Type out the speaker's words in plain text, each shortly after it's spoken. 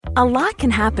A lot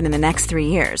can happen in the next 3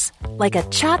 years. Like a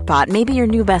chatbot may be your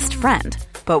new best friend.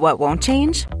 But what won't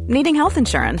change? Needing health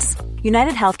insurance.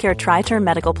 United Healthcare Tri-Term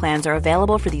Medical Plans are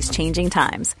available for these changing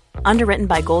times. Underwritten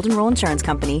by Golden Rule Insurance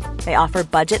Company, they offer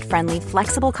budget-friendly,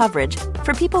 flexible coverage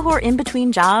for people who are in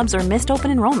between jobs or missed open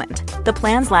enrollment. The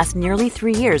plans last nearly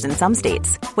 3 years in some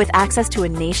states, with access to a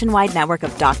nationwide network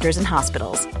of doctors and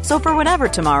hospitals. So for whatever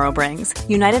tomorrow brings,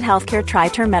 United Healthcare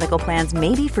Tri-Term Medical Plans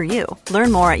may be for you.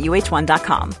 Learn more at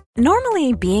uh1.com.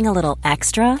 Normally, being a little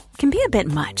extra can be a bit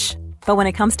much. But when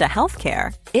it comes to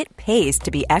healthcare, it pays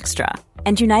to be extra.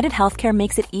 And United Healthcare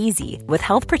makes it easy with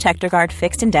Health Protector Guard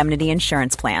fixed indemnity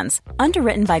insurance plans.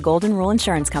 Underwritten by Golden Rule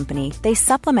Insurance Company, they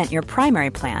supplement your primary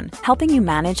plan, helping you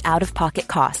manage out-of-pocket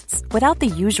costs without the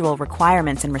usual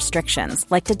requirements and restrictions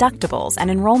like deductibles and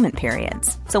enrollment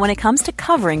periods. So when it comes to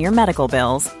covering your medical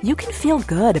bills, you can feel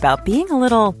good about being a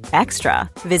little extra.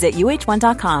 Visit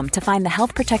uh1.com to find the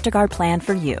Health Protector Guard plan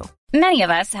for you. Many of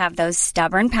us have those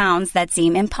stubborn pounds that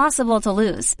seem impossible to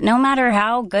lose, no matter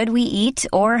how good we eat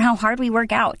or how hard we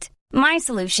work out. My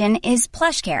solution is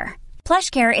PlushCare.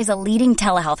 PlushCare is a leading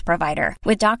telehealth provider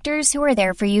with doctors who are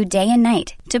there for you day and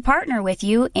night to partner with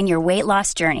you in your weight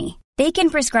loss journey. They can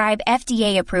prescribe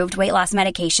FDA-approved weight loss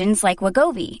medications like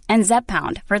Wegovy and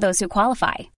Zepbound for those who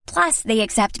qualify. Plus, they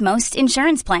accept most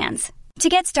insurance plans. To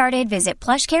get started, visit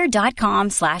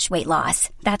plushcare.com/weightloss.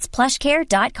 That's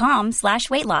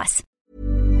plushcare.com/weightloss.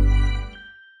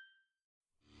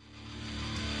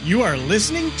 You are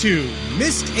listening to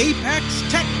Missed Apex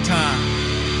Tech Time.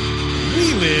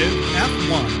 We live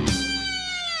F1.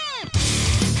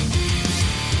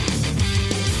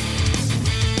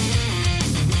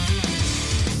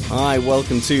 Hi,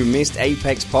 welcome to Missed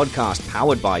Apex Podcast,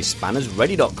 powered by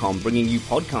SpannersReady.com, bringing you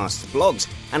podcasts, blogs,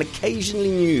 and occasionally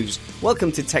news.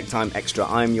 Welcome to Tech Time Extra.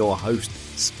 I'm your host,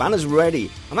 Spanners Ready.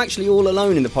 I'm actually all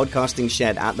alone in the podcasting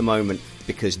shed at the moment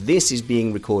because this is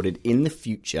being recorded in the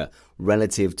future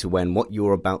relative to when what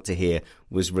you're about to hear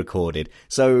was recorded.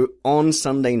 So on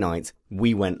Sunday night,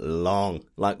 we went long,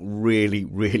 like really,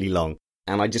 really long.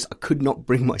 And I could not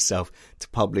bring myself to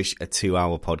publish a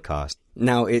 2-hour podcast.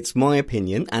 Now, it's my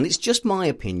opinion, and it's just my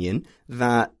opinion,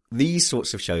 that these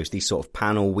sorts of shows, these sort of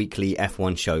panel weekly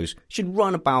F1 shows, should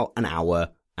run about an hour,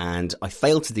 and I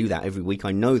fail to do that every week,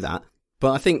 I know that,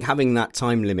 but I think having that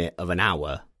time limit of an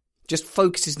hour just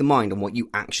focuses the mind on what you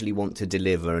actually want to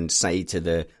deliver and say to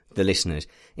the listeners,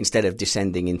 instead of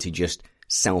descending into just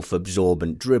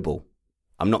self-absorbent dribble.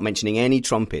 I'm not mentioning any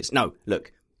trumpets. No,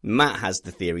 look, Matt has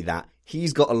the theory that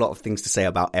he's got a lot of things to say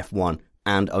about F1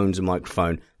 and owns a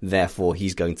microphone, therefore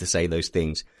he's going to say those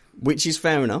things, which is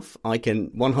fair enough. I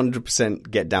can 100%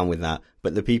 get down with that,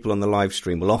 but the people on the live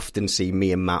stream will often see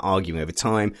me and Matt arguing over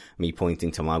time, me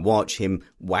pointing to my watch, him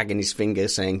wagging his finger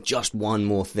saying just one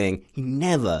more thing. He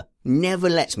never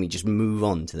lets me just move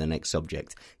on to the next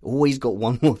subject. Always got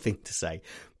one more thing to say.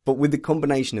 But with the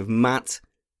combination of Matt,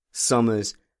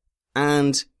 Summers,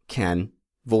 and Ken,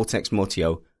 Vortex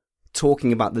Motio,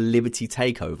 talking about the Liberty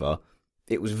takeover,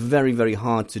 it was very, very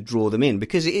hard to draw them in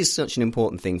because it is such an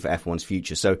important thing for F1's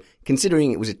future. So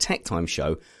considering it was a Tech Time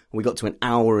show, we got to an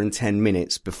hour and 10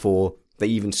 minutes before they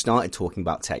even started talking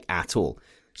about tech at all.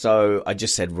 So I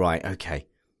just said, right, okay,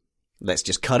 let's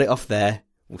just cut it off there.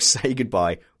 We'll say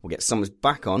goodbye. We'll get Summers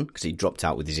back on because he dropped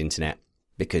out with his internet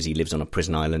because he lives on a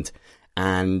prison island.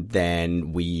 And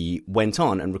then we went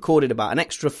on and recorded about an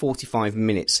extra 45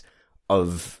 minutes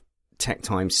of Tech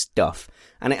Time stuff.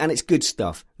 And it's good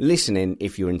stuff. Listen in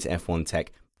if you're into F1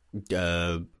 tech.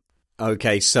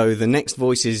 Okay, so the next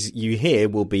voices you hear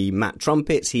will be Matt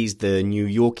Trumpets. He's the New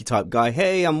Yorkie type guy.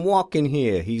 Hey, I'm walking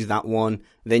here. He's that one.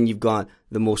 Then you've got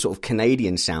the more sort of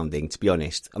Canadian sounding, to be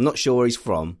honest. I'm not sure where he's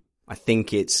from. I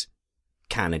think it's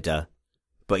Canada.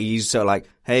 But he's sort of like,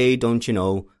 hey, don't you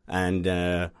know? And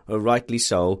rightly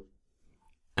so.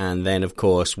 And then, of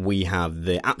course, we have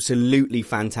the absolutely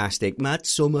fantastic Matt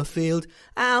Summerfield.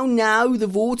 Oh, no, the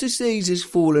vortices has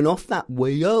fallen off that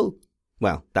wheel.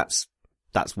 Well, that's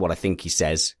what I think he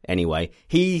says anyway.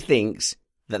 He thinks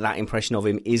that impression of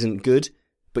him isn't good,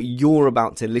 but you're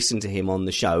about to listen to him on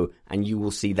the show and you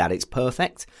will see that it's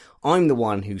perfect. I'm the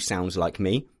one who sounds like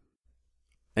me.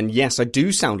 And yes, I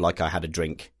do sound like I had a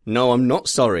drink. No, I'm not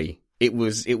sorry. It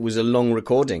was a long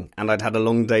recording, and I'd had a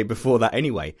long day before that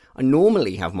anyway. I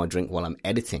normally have my drink while I'm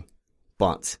editing,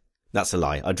 but that's a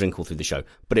lie. I drink all through the show,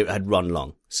 but it had run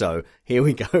long. So here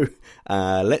we go.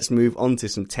 Let's move on to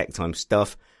some Tech Time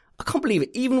stuff. I can't believe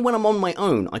it. Even when I'm on my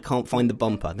own, I can't find the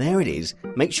bumper. There it is.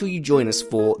 Make sure you join us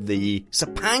for the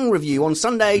Sepang review on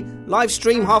Sunday. Live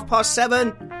stream,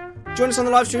 7:30. Join us on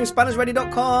the live stream,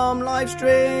 SpannersReady.com live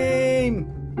stream.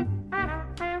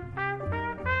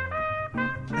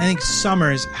 think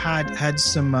Summers had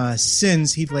some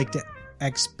sins he'd like to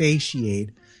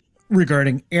expatiate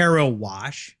regarding aero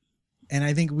wash. And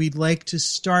I think we'd like to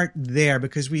start there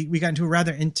because we got into a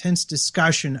rather intense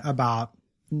discussion about,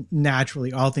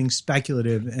 naturally, all things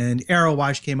speculative, and aero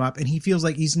wash came up, and he feels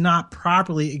like he's not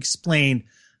properly explained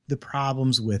the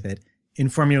problems with it in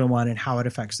Formula One and how it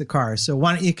affects the car. So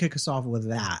why don't you kick us off with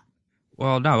that?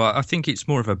 Well, no, I think it's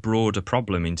more of a broader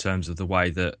problem in terms of the way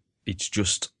that it's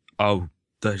just,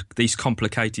 these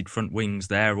complicated front wings,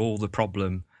 they're all the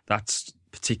problem. That's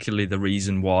particularly the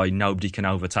reason why nobody can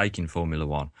overtake in Formula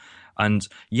One. And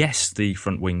yes, the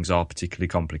front wings are particularly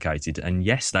complicated, and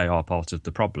yes, they are part of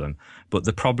the problem. But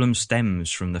the problem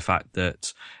stems from the fact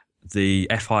that the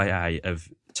FIA have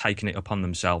taken it upon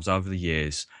themselves over the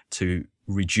years to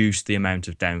reduce the amount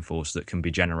of downforce that can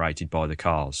be generated by the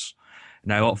cars.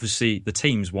 Now, obviously, the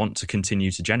teams want to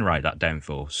continue to generate that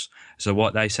downforce. So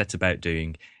what they set about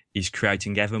doing is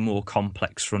creating ever more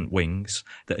complex front wings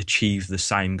that achieve the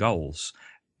same goals.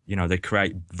 You know, they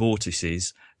create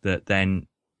vortices that then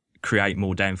create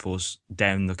more downforce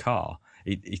down the car.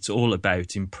 It's all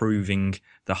about improving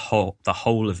the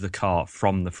whole of the car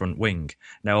from the front wing.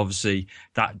 Now, obviously,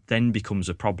 that then becomes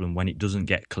a problem when it doesn't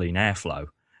get clean airflow.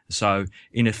 So,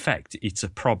 in effect, it's a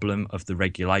problem of the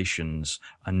regulations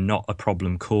and not a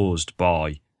problem caused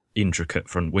by intricate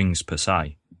front wings per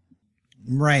se.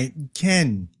 Right.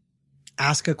 Ken,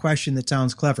 ask a question that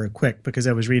sounds clever, quick, because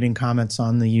I was reading comments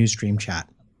on the Ustream chat.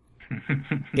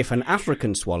 If an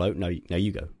African swallow... No,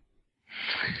 you go.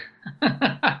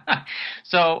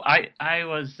 So I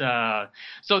was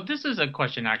so this is a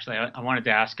question actually I wanted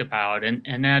to ask about,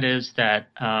 and that is that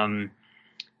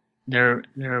there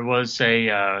was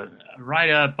a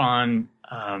write-up on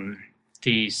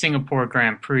the Singapore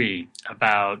Grand Prix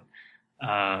about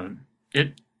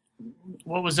it.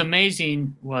 What was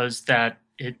amazing was that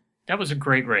that was a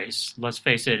great race, let's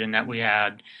face it, in that we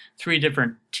had 3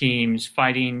 different teams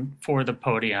fighting for the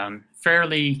podium,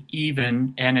 fairly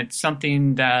even, and it's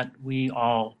something that we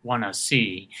all want to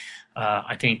see.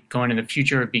 I think going in the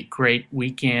future, it'd be great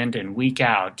week in and week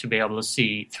out to be able to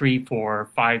see 3, 4,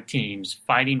 5 teams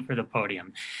fighting for the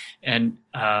podium. And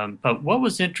but what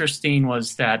was interesting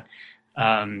was that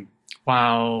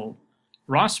while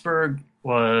Rosberg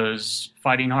was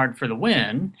fighting hard for the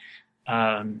win,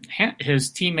 his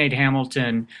teammate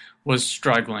Hamilton was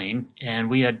struggling, and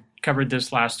we had covered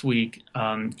this last week.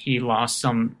 He lost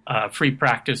some free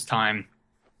practice time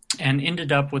and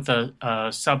ended up with a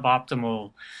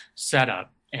suboptimal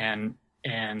setup. And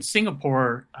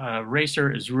Singapore racer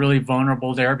is really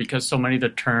vulnerable there because so many of the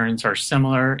turns are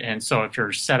similar. And so if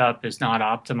your setup is not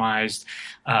optimized,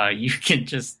 you can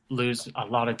just lose a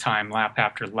lot of time lap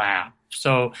after lap.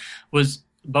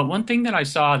 But one thing that I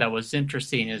saw that was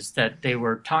interesting is that they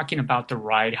were talking about the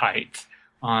ride height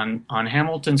on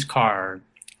Hamilton's car,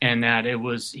 and that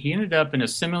he ended up in a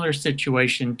similar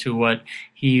situation to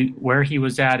where he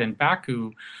was at in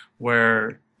Baku,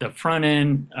 where the front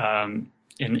end,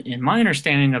 in my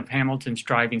understanding of Hamilton's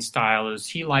driving style, is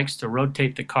he likes to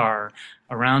rotate the car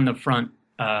around the front,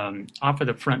 off of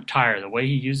the front tire, the way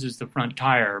he uses the front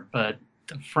tire, but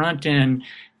the front end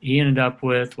he ended up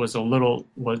with was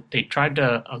they tried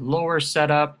a lower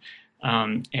setup,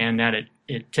 and that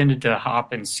it tended to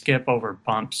hop and skip over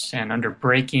bumps and under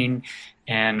braking,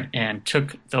 and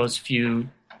took those few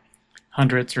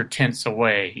hundredths or tenths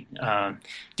away.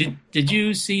 Did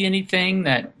you see anything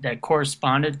that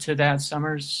corresponded to that,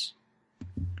 Summers?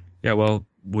 Yeah, well,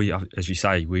 as you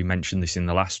say, we mentioned this in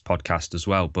the last podcast as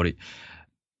well, but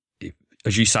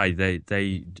as you say,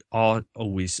 they are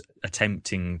always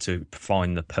attempting to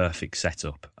find the perfect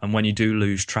setup. And when you do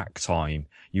lose track time,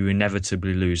 you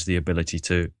inevitably lose the ability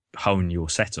to hone your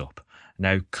setup.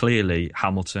 Now, clearly,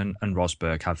 Hamilton and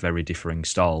Rosberg have very differing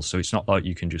styles. So it's not like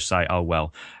you can just say, oh,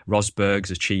 well, Rosberg's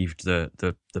achieved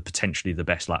the potentially the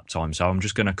best lap time, so I'm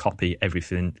just going to copy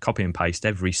and paste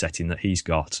every setting that he's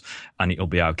got, and it'll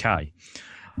be okay.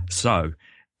 So,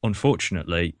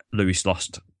 unfortunately, Lewis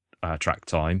lost track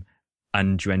time,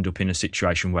 and you end up in a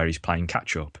situation where he's playing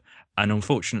catch-up. And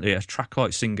unfortunately, at a track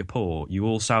like Singapore, you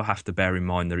also have to bear in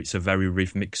mind that it's a very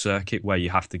rhythmic circuit where you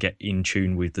have to get in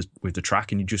tune with the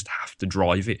track, and you just have to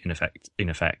drive it in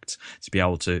effect to be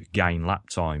able to gain lap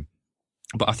time.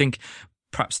 But I think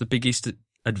perhaps the biggest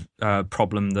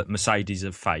problem that Mercedes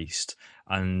have faced,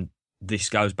 and this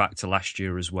goes back to last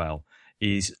year as well,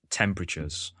 is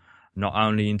temperatures. Not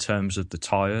only in terms of the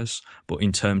tyres, but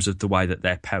in terms of the way that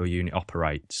their power unit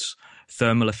operates.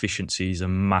 Thermal efficiency is a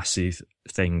massive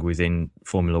thing within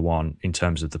Formula One in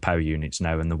terms of the power units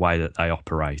now and the way that they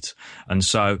operate. And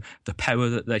so the power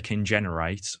that they can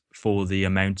generate for the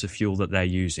amount of fuel that they're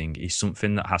using is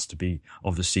something that has to be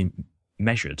obviously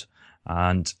measured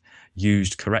and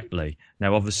used correctly.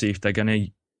 Now, obviously, if they're going to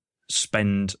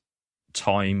spend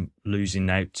time losing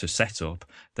out to set up,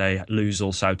 they lose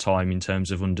also time in terms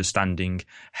of understanding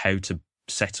how to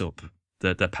set up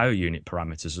the power unit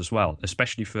parameters as well,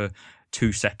 especially for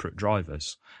two separate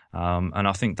drivers. And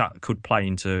I think that could play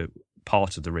into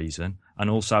part of the reason. And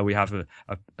also we have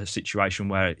a situation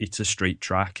where it's a street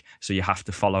track, so you have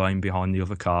to follow in behind the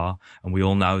other car. And we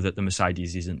all know that the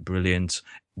Mercedes isn't brilliant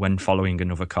when following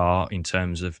another car in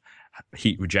terms of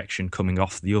heat rejection coming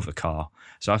off the other car.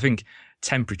 So I think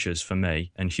temperatures for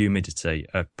me and humidity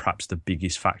are perhaps the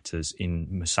biggest factors in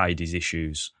Mercedes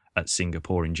issues at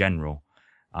Singapore in general.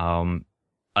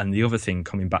 And the other thing,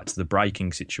 coming back to the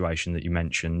braking situation that you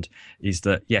mentioned, is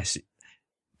that, yes,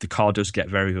 the car does get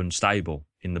very unstable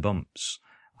in the bumps.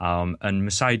 And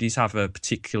Mercedes have a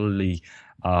particularly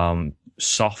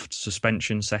soft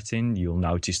suspension setting. You'll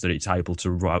notice that it's able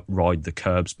to ride the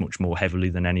curbs much more heavily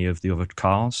than any of the other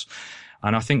cars.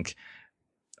 And I think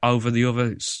over the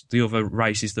other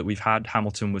races that we've had,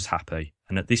 Hamilton was happy.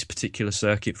 And at this particular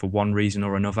circuit, for one reason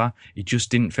or another, he just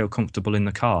didn't feel comfortable in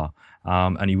the car.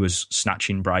 And he was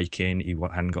snatching braking. He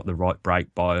hadn't got the right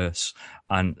brake bias.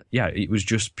 And yeah, it was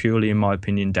just purely, in my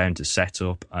opinion, down to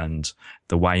setup and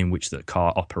the way in which the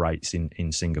car operates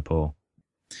in Singapore.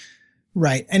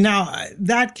 Right. And now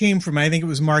that came from, I think it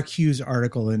was Mark Hughes'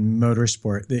 article in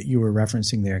Motorsport that you were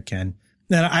referencing there, Ken.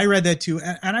 And I read that too.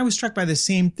 And I was struck by the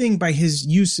same thing, by his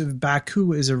use of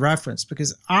Baku as a reference.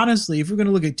 Because honestly, if we're going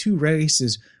to look at two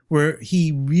races where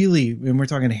he really, and we're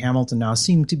talking to Hamilton now,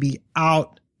 seemed to be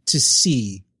out to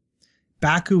sea,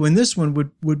 Baku and this one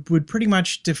would pretty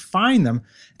much define them.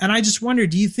 And I just wonder,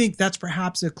 do you think that's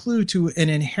perhaps a clue to an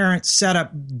inherent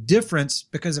setup difference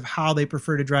because of how they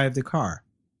prefer to drive the car?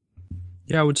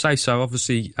 Yeah, I would say so.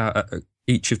 Obviously,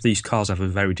 each of these cars have a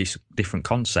very different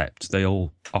concept. They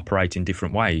all operate in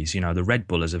different ways. You know, the Red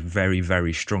Bull has a very,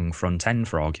 very strong front end,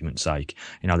 for argument's sake.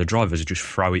 You know, the drivers just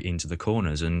throw it into the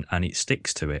corners and it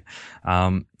sticks to it.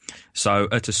 So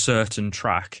at a certain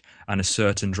track and a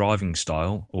certain driving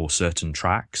style, or certain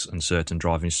tracks and certain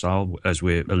driving style, as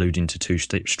we're alluding to two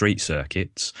street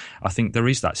circuits, I think there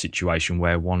is that situation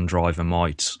where one driver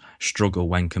might struggle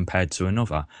when compared to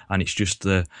another. And it's just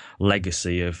the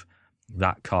legacy of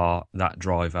that car, that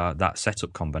driver, that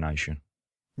setup combination.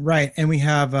 Right. And we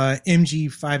have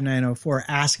MG5904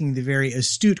 asking the very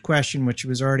astute question, which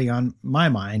was already on my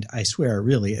mind. I swear,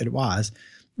 really, it was,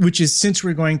 which is, since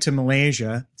we're going to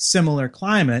Malaysia, similar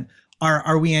climate,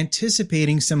 are we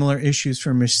anticipating similar issues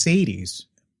for Mercedes?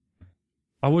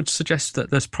 I would suggest that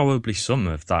there's probably some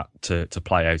of that to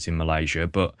play out in Malaysia,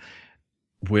 but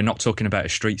we're not talking about a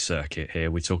street circuit here.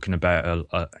 We're talking about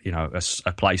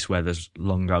a place where there's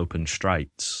long open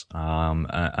straights,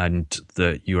 and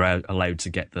that you're allowed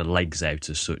to get the legs out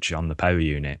as such on the power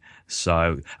unit.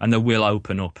 So, and they will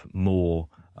open up more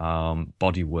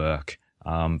bodywork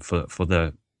for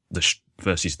the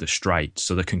versus the straights,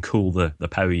 so they can cool the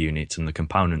power unit and the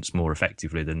components more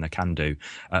effectively than they can do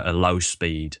at a low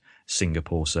speed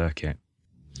Singapore circuit.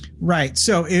 Right.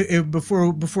 So before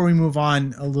we move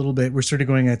on a little bit, we're sort of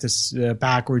going at this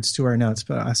backwards to our notes,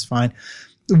 but that's fine.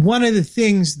 One of the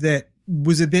things that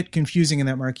was a bit confusing in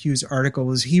that Mark Hughes article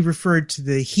was he referred to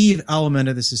the heave element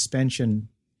of the suspension,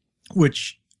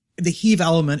 which the heave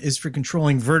element is for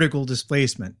controlling vertical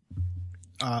displacement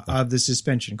of the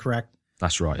suspension, correct?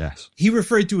 That's right, yes. He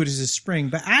referred to it as a spring,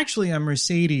 but actually on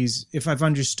Mercedes, if I've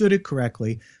understood it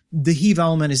correctly, the heave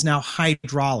element is now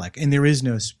hydraulic and there is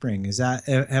no spring.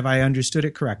 Have I understood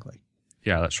it correctly?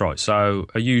 Yeah, that's right. So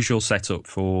a usual setup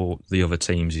for the other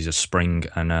teams is a spring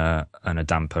and a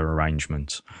damper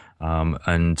arrangement.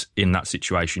 And in that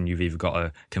situation, you've either got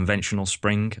a conventional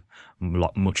spring,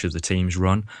 like much of the teams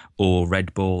run, or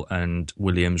Red Bull and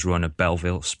Williams run a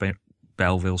Belleville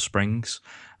springs.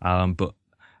 But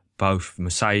both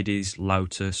Mercedes,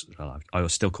 Lotus, I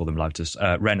still call them Lotus,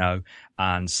 Renault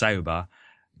and Sauber,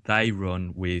 they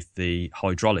run with the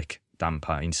hydraulic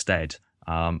damper instead,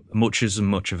 much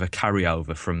of a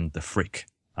carryover from the Frick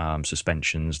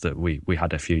suspensions that we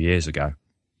had a few years ago.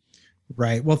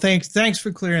 Right. Well, thanks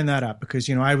for clearing that up, because,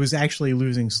 I was actually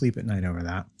losing sleep at night over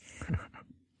that.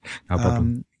 No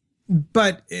problem.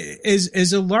 But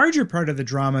as a larger part of the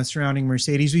drama surrounding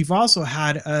Mercedes, we've also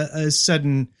had a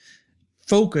sudden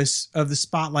focus of the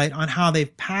spotlight on how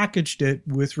they've packaged it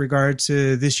with regard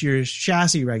to this year's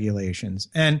chassis regulations.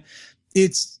 And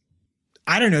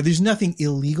I don't know, there's nothing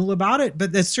illegal about it,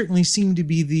 but that certainly seemed to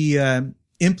be the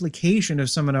implication of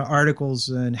some of the articles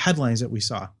and headlines that we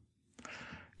saw?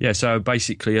 Yeah, so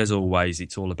basically, as always,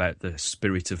 it's all about the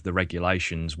spirit of the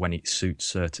regulations when it suits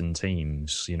certain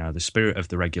teams. You know, the spirit of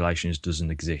the regulations doesn't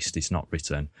exist. It's not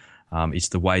written. It's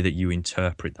the way that you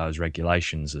interpret those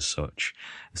regulations as such.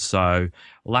 So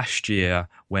last year,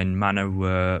 when Manor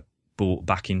were brought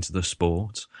back into the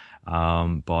sport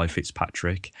by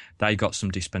Fitzpatrick, they got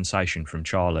some dispensation from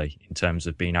Charlie in terms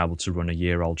of being able to run a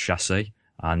year-old chassis,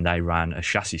 and they ran a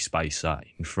chassis spacer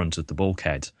in front of the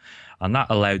bulkhead. And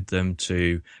that allowed them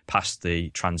to pass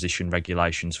the transition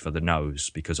regulations for the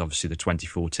nose, because obviously the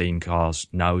 2014 car's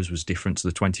nose was different to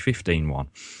the 2015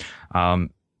 one.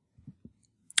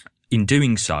 In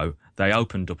doing so, they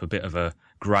opened up a bit of a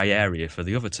grey area for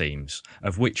the other teams,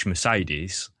 of which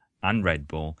Mercedes and Red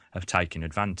Bull have taken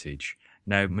advantage.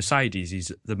 Now, Mercedes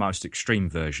is the most extreme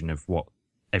version of what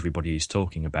everybody is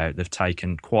talking about. They've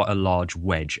taken quite a large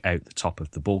wedge out the top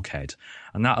of the bulkhead,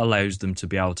 and that allows them to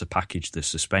be able to package the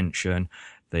suspension,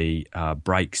 the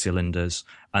brake cylinders,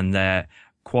 and their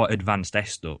quite advanced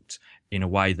S-duct in a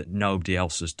way that nobody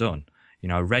else has done. You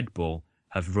know, Red Bull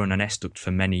have run an S-duct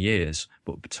for many years,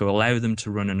 but to allow them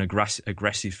to run an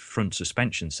aggressive front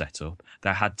suspension setup,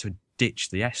 they had to ditch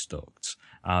the S-duct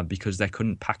because they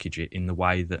couldn't package it in the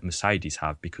way that Mercedes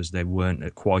have, because they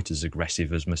weren't quite as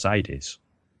aggressive as Mercedes.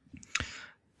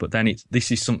 But then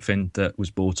this is something that was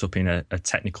brought up in a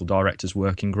technical directors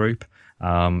working group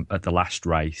at the last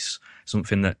race,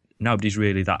 something that nobody's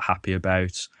really that happy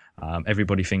about.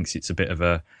 Everybody thinks it's a bit of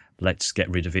a let's get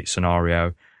rid of it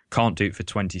scenario. Can't do it for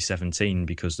 2017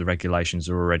 because the regulations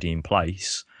are already in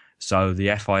place. So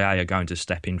the FIA are going to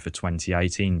step in for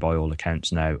 2018 by all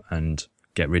accounts now and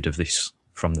get rid of this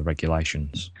from the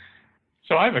regulations.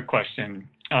 So I have a question.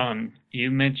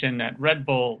 You mentioned that Red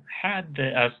Bull had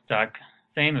the S-duct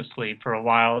famously for a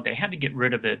while. They had to get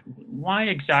rid of it. Why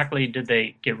exactly did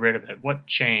they get rid of it? What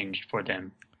changed for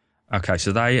them? Okay,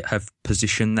 so they have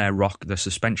positioned the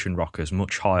suspension rockers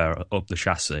much higher up the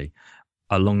chassis,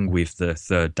 along with the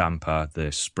third damper,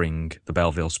 the spring, the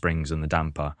Belleville springs and the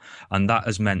damper. And that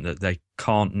has meant that they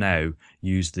can't now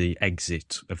use the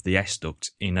exit of the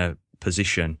S-duct in a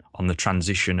position on the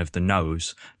transition of the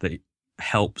nose that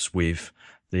helps with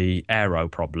the aero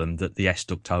problem that the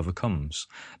S-duct overcomes.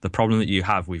 The problem that you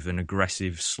have with an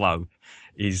aggressive slope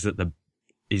is that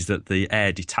the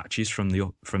air detaches from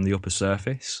the upper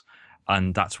surface,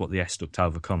 and that's what the S-duct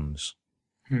overcomes.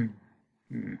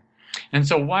 And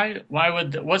so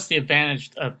what's the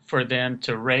advantage for them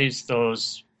to raise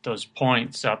those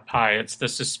points up high? It's the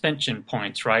suspension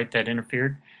points, right, that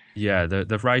interfered? Yeah,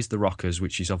 they've raised the rockers,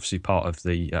 which is obviously part of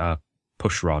the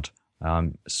push rod.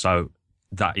 So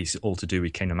that is all to do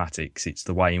with kinematics. It's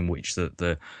the way in which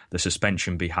the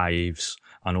suspension behaves,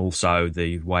 and also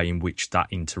the way in which that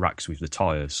interacts with the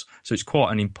tyres. So it's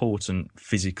quite an important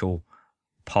physical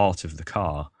part of the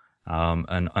car.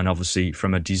 And obviously,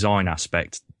 from a design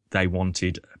aspect, they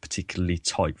wanted a particularly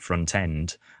tight front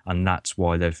end, and that's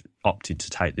why they've opted to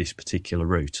take this particular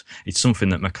route. It's something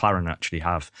that McLaren actually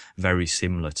have very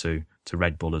similar to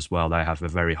Red Bull as well. They have a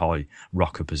very high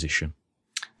rocker position.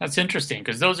 That's interesting,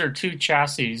 because those are two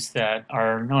chassis that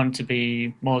are known to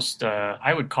be most,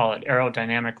 I would call it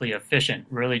aerodynamically efficient,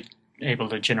 really able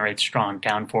to generate strong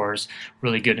downforce,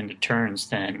 really good into turns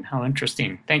then. How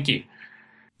interesting. Thank you.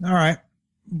 All right.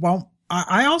 Well,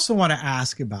 I also want to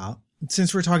ask about,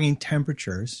 since we're talking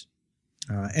temperatures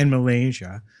in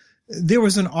Malaysia, there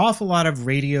was an awful lot of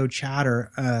radio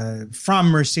chatter from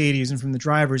Mercedes and from the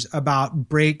drivers about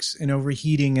brakes and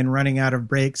overheating and running out of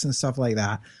brakes and stuff like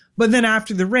that. But then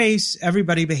after the race,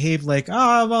 everybody behaved like,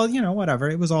 oh, well, whatever.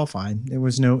 It was all fine. There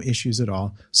was no issues at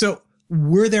all. So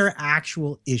were there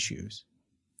actual issues?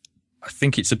 I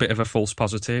think it's a bit of a false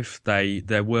positive.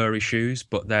 There were issues,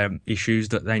 but they're issues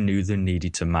that they knew they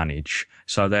needed to manage.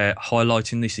 So they're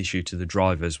highlighting this issue to the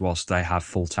drivers whilst they have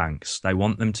full tanks. They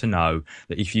want them to know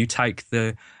that if you take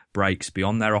the brakes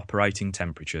beyond their operating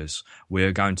temperatures,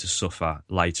 we're going to suffer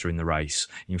later in the race.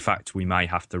 In fact, we may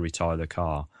have to retire the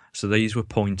car. So these were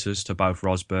pointers to both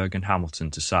Rosberg and Hamilton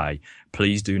to say,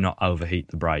 please do not overheat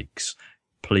the brakes.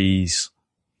 Please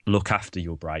look after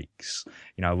your brakes.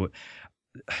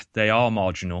 They are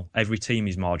marginal. Every team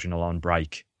is marginal on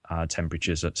brake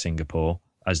temperatures at Singapore,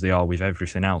 as they are with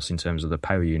everything else in terms of the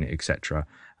power unit, etc.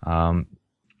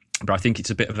 But I think it's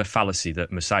a bit of a fallacy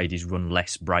that Mercedes run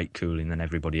less brake cooling than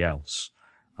everybody else.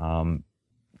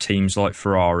 Teams like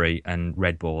Ferrari and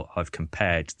Red Bull have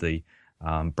compared the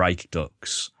brake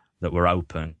ducts that were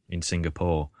open in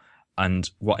Singapore. And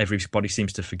what everybody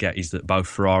seems to forget is that both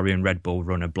Ferrari and Red Bull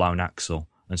run a blown axle.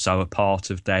 And so a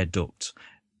part of their duct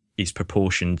is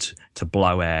proportioned to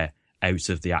blow air out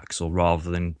of the axle rather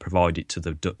than provide it to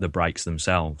the brakes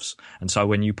themselves. And so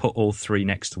when you put all three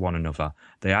next to one another,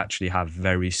 they actually have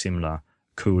very similar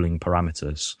cooling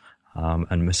parameters.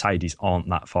 And Mercedes aren't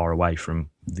that far away from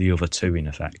the other two in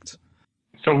effect.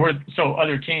 So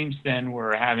other teams then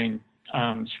were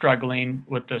struggling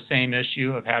with the same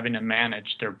issue of having to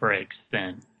manage their brakes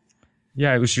then.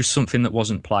 Yeah, it was just something that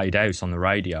wasn't played out on the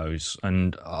radios.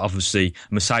 And obviously,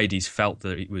 Mercedes felt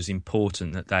that it was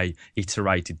important that they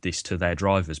iterated this to their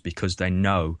drivers because they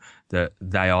know that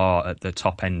they are at the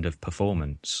top end of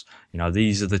performance. You know,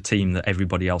 these are the team that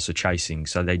everybody else are chasing.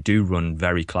 So they do run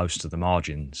very close to the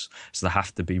margins. So they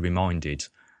have to be reminded,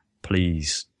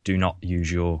 please do not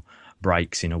use your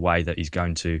brakes in a way that is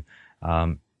going to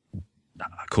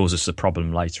cause us a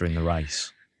problem later in the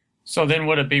race. So then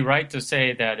would it be right to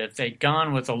say that if they'd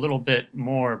gone with a little bit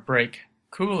more brake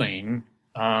cooling,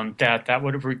 that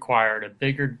would have required a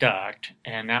bigger duct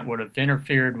and that would have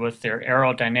interfered with their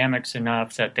aerodynamics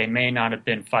enough that they may not have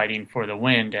been fighting for the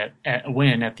win at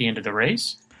the end of the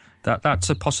race? That's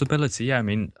a possibility, yeah. I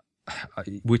mean,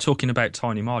 we're talking about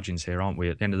tiny margins here, aren't we?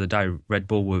 At the end of the day, Red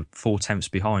Bull were 4 tenths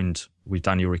behind with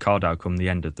Daniel Ricciardo come the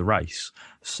end of the race.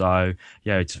 So,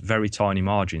 yeah, it's very tiny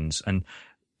margins. And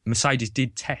Mercedes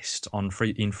did test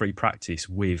in free practice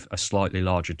with a slightly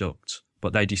larger duct,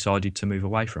 but they decided to move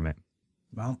away from it.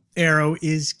 Well, aero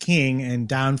is king, and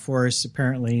downforce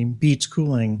apparently beats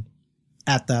cooling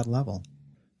at that level.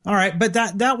 All right, but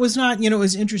that was not, it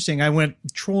was interesting. I went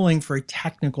trolling for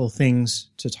technical things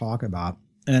to talk about,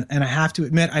 and I have to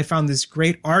admit, I found this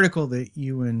great article that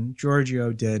you and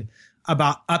Giorgio did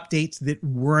about updates that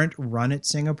weren't run at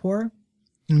Singapore.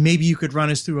 Maybe you could run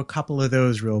us through a couple of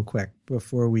those real quick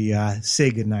before we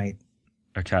say goodnight.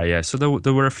 Okay, yeah. So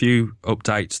there were a few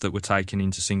updates that were taken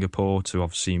into Singapore to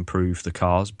obviously improve the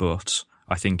cars, but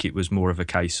I think it was more of a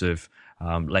case of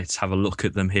let's have a look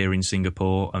at them here in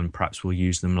Singapore and perhaps we'll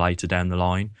use them later down the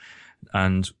line.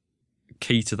 And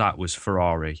key to that was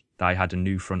Ferrari. They had a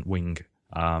new front wing,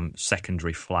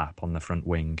 secondary flap on the front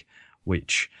wing,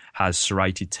 which has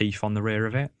serrated teeth on the rear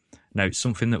of it. Now, it's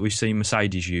something that we've seen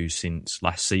Mercedes use since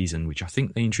last season, which I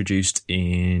think they introduced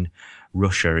in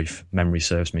Russia, if memory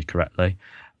serves me correctly.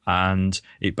 And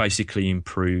it basically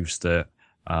improves the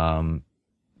airflow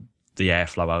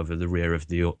over the rear of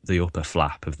the upper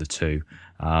flap of the two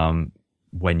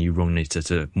when you run it at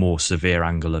a more severe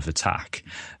angle of attack.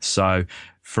 So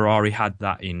Ferrari had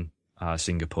that in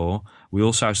Singapore. We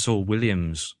also saw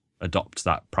Williams adopt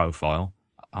that profile.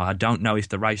 I don't know if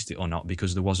they raced it or not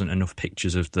because there wasn't enough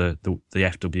pictures of the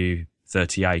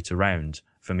FW38 around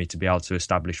for me to be able to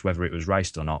establish whether it was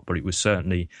raced or not, but it was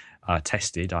certainly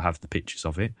tested. I have the pictures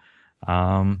of it.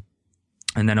 And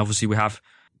then obviously we have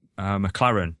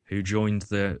McLaren, who joined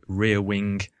the rear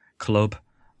wing club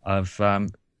of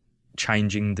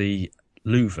changing the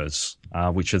louvers,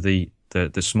 which are the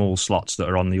small slots that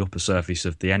are on the upper surface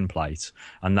of the end plate,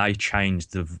 and they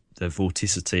changed the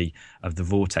vorticity of the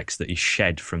vortex that is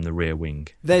shed from the rear wing.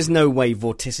 There's no way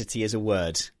vorticity is a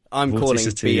word. I'm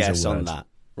Vorticity calling BS on that.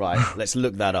 Right, let's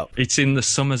look that up. It's in the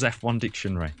Summers F1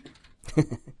 dictionary.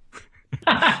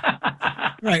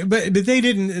 Right, but they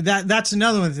didn't. That's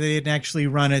another one that they didn't actually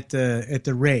run at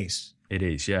the race. It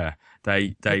is, yeah.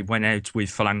 They went out with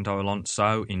Fernando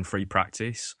Alonso in free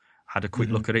practice, had a quick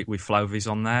look at it with Flovis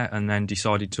on there, and then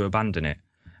decided to abandon it.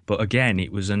 But again,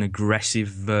 it was an aggressive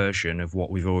version of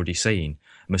what we've already seen.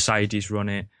 Mercedes run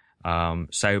it,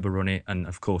 Sauber run it, and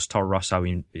of course Toro Rosso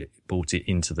brought it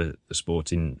into the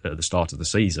sport at the start of the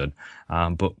season.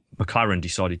 But McLaren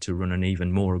decided to run an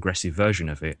even more aggressive version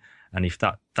of it, and if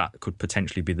that could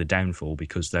potentially be the downfall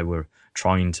because they were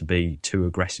trying to be too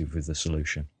aggressive with the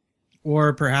solution.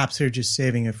 Or perhaps they're just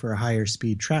saving it for a higher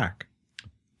speed track.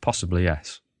 Possibly,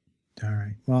 yes. All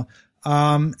right. Well,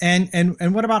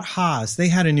 and what about Haas? They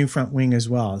had a new front wing as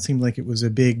well. It seemed like it was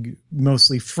a big,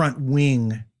 mostly front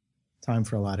wing time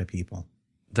for a lot of people.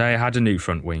 They had a new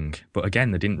front wing, but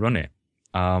again, they didn't run it.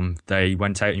 They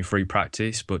went out in free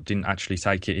practice, but didn't actually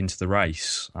take it into the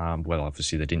race. Well,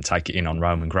 obviously, they didn't take it in on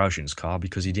Roman Grosjean's car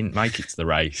because he didn't make it to the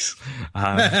race.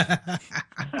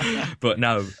 But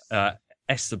no,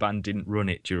 Esteban didn't run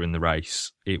it during the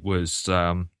race. It was...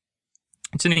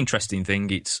 It's an interesting thing.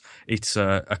 It's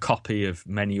a copy of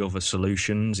many other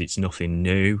solutions. It's nothing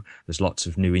new. There's lots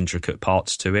of new intricate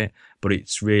parts to it, but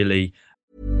it's really...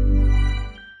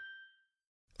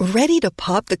 Ready to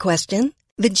pop the question?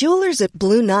 The jewelers at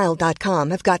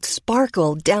BlueNile.com have got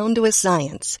sparkle down to a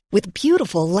science with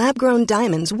beautiful lab-grown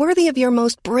diamonds worthy of your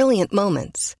most brilliant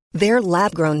moments. Their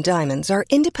lab-grown diamonds are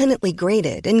independently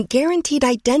graded and guaranteed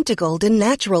identical to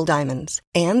natural diamonds,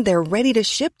 and they're ready to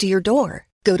ship to your door.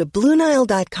 Go to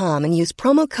BlueNile.com and use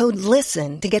promo code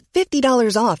LISTEN to get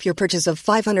 $50 off your purchase of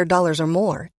 $500 or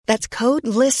more. That's code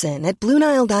LISTEN at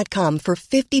BlueNile.com for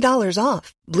 $50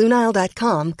 off.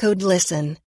 BlueNile.com, code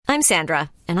LISTEN. I'm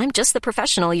Sandra, and I'm just the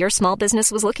professional your small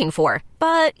business was looking for.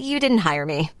 But you didn't hire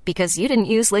me because you didn't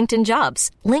use LinkedIn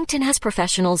Jobs. LinkedIn has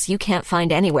professionals you can't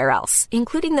find anywhere else,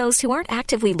 including those who aren't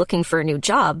actively looking for a new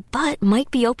job, but might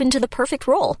be open to the perfect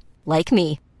role, like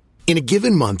me. In a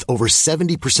given month, over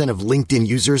 70% of LinkedIn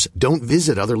users don't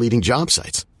visit other leading job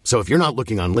sites. So if you're not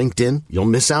looking on LinkedIn, you'll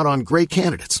miss out on great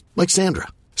candidates like Sandra.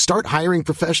 Start hiring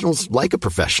professionals like a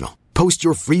professional. Post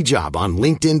your free job on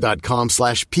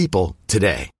linkedin.com/people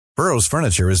today. Burrow's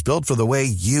furniture is built for the way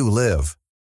you live.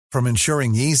 From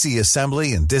ensuring easy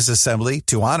assembly and disassembly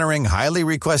to honoring highly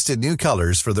requested new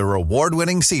colors for their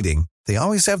award-winning seating, they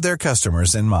always have their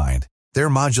customers in mind. Their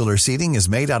modular seating is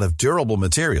made out of durable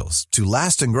materials to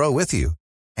last and grow with you.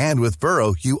 And with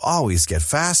Burrow, you always get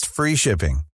fast, free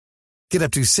shipping. Get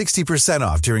up to 60%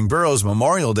 off during Burrow's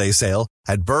Memorial Day sale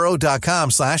at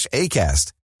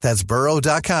burrow.com/ACAST. That's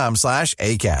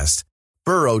burrow.com/ACAST.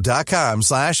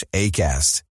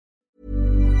 burrow.com/ACAST.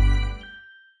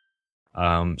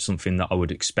 Something that I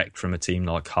would expect from a team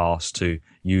like Haas to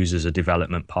use as a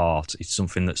development part. It's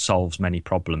something that solves many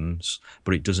problems,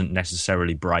 but it doesn't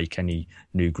necessarily break any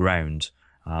new ground.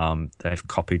 They've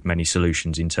copied many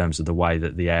solutions in terms of the way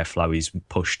that the airflow is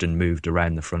pushed and moved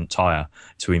around the front tyre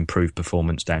to improve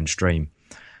performance downstream.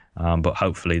 But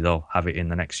hopefully they'll have it in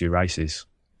the next few races.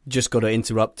 Just got to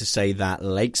interrupt to say that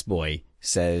Lakes Boy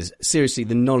says, seriously,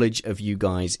 the knowledge of you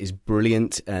guys is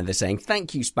brilliant. They're saying,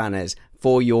 thank you, Spanners,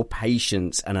 for your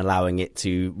patience and allowing it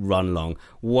to run long.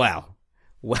 Well,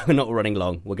 we're not running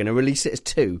long. We're going to release it as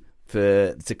 2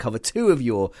 to cover 2 of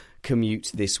your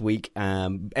commutes this week.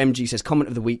 MG says, comment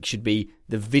of the week should be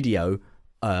the video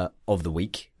of the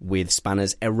week with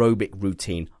Spanner's aerobic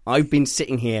routine. I've been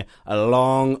sitting here a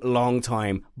long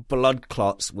time. Blood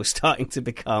clots were starting to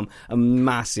become a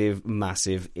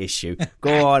massive issue.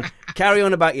 Go on, carry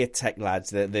on about your tech, lads.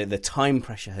 The time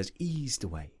pressure has eased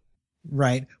away.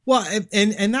 Right. Well,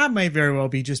 and that might very well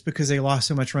be just because they lost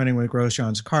so much running with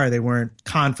Grosjean's car. They weren't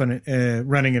confident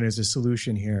running it as a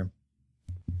solution here.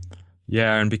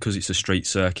 Yeah, and because it's a street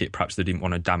circuit, perhaps they didn't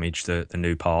want to damage the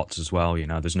new parts as well. You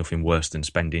know, there's nothing worse than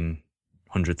spending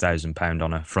 £100,000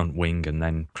 on a front wing and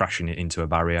then crashing it into a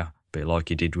barrier, a bit like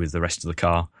he did with the rest of the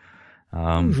car.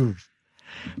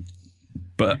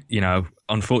 But, you know,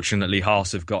 unfortunately,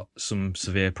 Haas have got some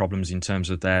severe problems in terms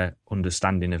of their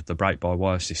understanding of the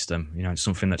brake-by-wire system. You know, it's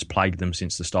something that's plagued them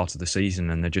since the start of the season,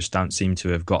 and they just don't seem to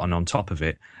have gotten on top of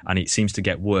it. And it seems to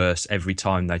get worse every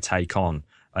time they take on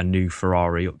a new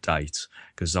Ferrari update,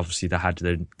 because obviously they had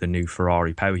the new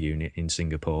Ferrari power unit in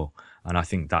Singapore, and I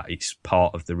think that is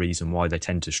part of the reason why they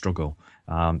tend to struggle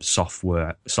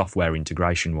software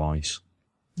integration wise.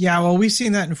 Yeah, well, we've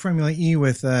seen that in Formula E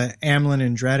with Amlin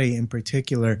Andretti in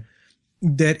particular,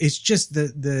 that it's just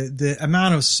the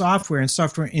amount of software and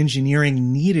software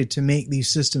engineering needed to make these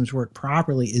systems work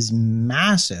properly is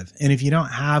massive. And if you don't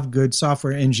have good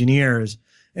software engineers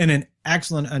and an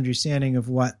excellent understanding of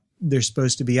what they're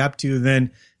supposed to be up to,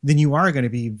 then you are going to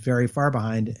be very far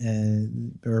behind,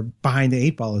 or behind the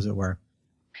 8 ball, as it were.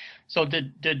 So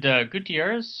did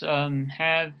Gutierrez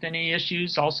have any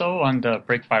issues also on the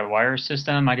brake-by-wire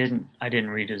system? I didn't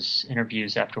read his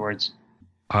interviews afterwards.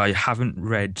 I haven't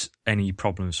read any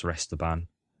problems for Esteban,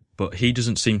 but he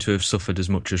doesn't seem to have suffered as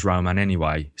much as Roman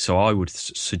anyway. So I would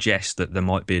suggest that there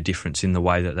might be a difference in the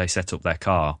way that they set up their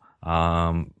car,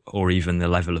 or even the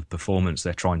level of performance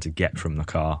they're trying to get from the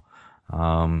car.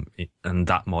 And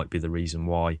that might be the reason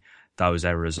why those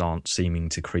errors aren't seeming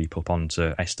to creep up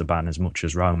onto Esteban as much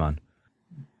as Roman.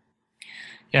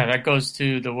 Yeah, that goes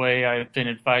to the way I've been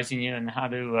advising you on how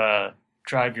to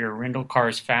drive your rental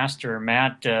cars faster.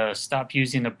 Matt, stop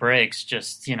using the brakes.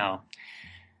 Just,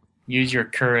 use your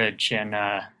courage and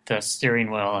the steering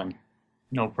wheel and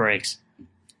no brakes.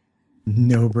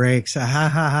 No brakes.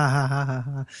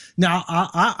 Now,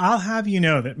 I'll have you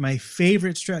know that my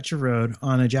favorite stretch of road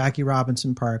on a Jackie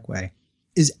Robinson Parkway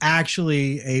is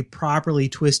actually a properly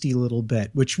twisty little bit,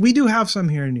 which we do have some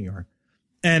here in New York.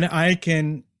 And I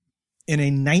can, in a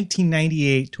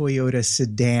 1998 Toyota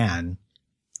sedan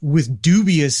with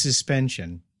dubious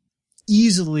suspension,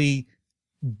 easily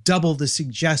double the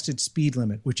suggested speed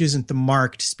limit, which isn't the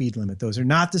marked speed limit. Those are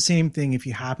not the same thing if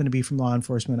you happen to be from law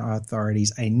enforcement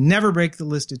authorities. I never break the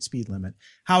listed speed limit.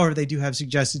 However, they do have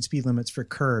suggested speed limits for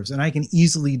curves, and I can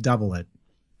easily double it.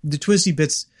 The twisty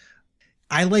bits,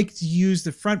 I like to use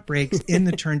the front brakes in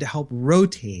the turn to help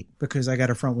rotate because I got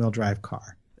a front wheel drive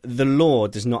car. The law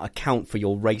does not account for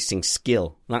your racing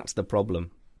skill. That's the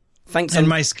problem. Thanks and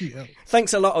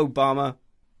thanks a lot, Obama.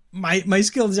 My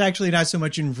skill is actually not so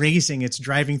much in racing; it's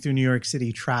driving through New York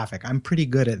City traffic. I'm pretty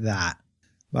good at that.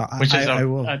 Well, I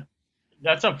will.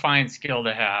 That's a fine skill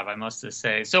to have, I must just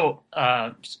say. So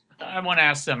I want to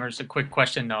ask Summers a quick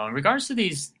question, though. In regards to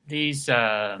these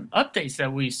updates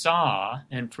that we saw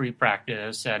in free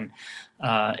practice and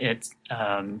it's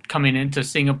coming into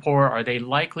Singapore, are they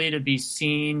likely to be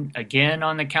seen again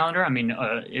on the calendar? I mean,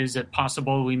 is it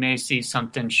possible we may see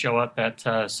something show up at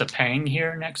Sepang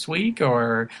here next week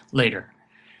or later?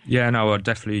 Yeah, no, I'd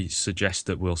definitely suggest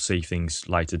that we'll see things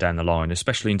later down the line,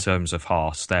 especially in terms of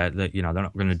Haas. They're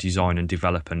not going to design and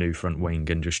develop a new front wing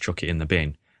and just chuck it in the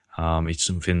bin. It's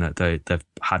something that they've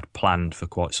had planned for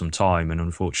quite some time, and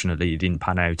unfortunately, it didn't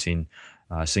pan out in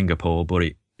Singapore. But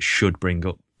it should bring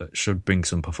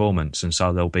some performance, and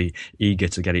so they'll be eager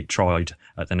to get it tried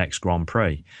at the next Grand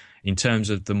Prix. In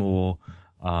terms of the more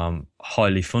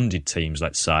highly funded teams,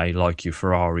 let's say, like your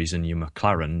Ferraris and your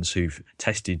McLarens, who've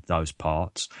tested those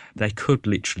parts, they could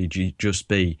literally just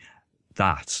be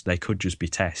that. They could just be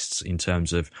tests in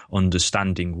terms of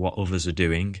understanding what others are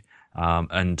doing,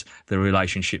 and the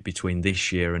relationship between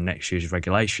this year and next year's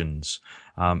regulations,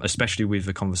 especially with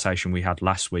the conversation we had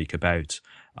last week about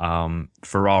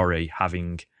Ferrari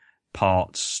having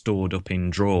parts stored up in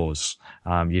drawers.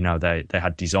 They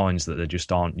had designs that they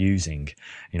just aren't using.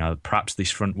 Perhaps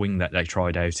this front wing that they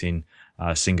tried out in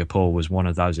Singapore was one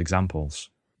of those examples.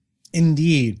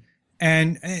 Indeed.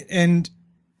 And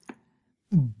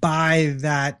by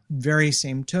that very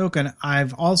same token,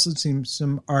 I've also seen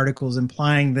some articles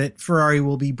implying that Ferrari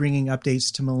will be bringing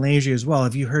updates to Malaysia as well.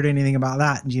 Have you heard anything about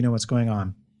that? Do you know what's going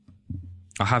on?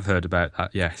 I have heard about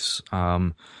that, yes.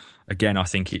 Again, I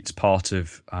think it's part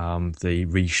of the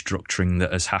restructuring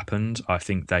that has happened. I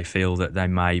think they feel that they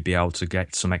may be able to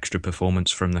get some extra performance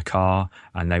from the car,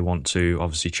 and they want to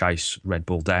obviously chase Red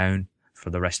Bull down for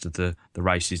the rest of the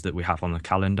races that we have on the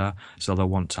calendar. So they'll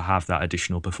want to have that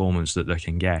additional performance that they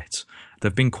can get.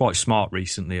 They've been quite smart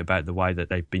recently about the way that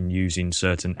they've been using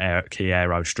certain key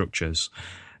aero structures.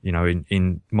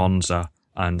 In Monza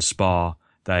and Spa,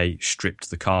 they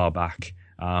stripped the car back,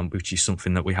 which is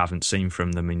something that we haven't seen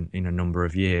from them in a number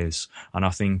of years. And I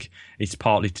think it's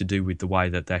partly to do with the way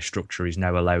that their structure is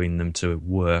now allowing them to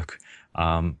work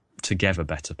together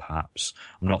better, perhaps.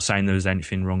 I'm not saying there was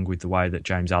anything wrong with the way that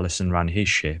James Allison ran his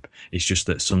ship. It's just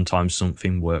that sometimes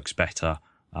something works better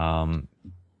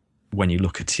when you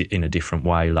look at it in a different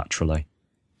way laterally.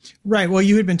 Right. Well,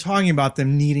 you had been talking about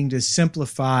them needing to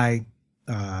simplify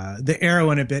the aero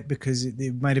in a bit because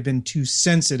it might have been too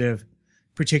sensitive,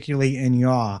 particularly in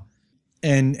yaw.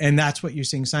 And that's what you're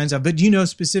seeing signs of. But do you know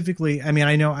specifically, I mean,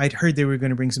 I know I'd heard they were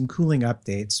going to bring some cooling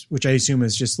updates, which I assume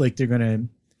is just like they're going to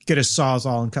get a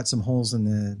Sawzall and cut some holes in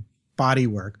the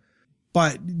bodywork.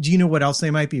 But do you know what else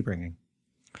they might be bringing?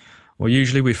 Well,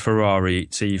 usually with Ferrari,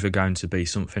 it's either going to be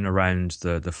something around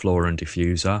the floor and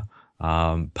diffuser,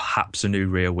 perhaps a new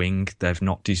rear wing. They've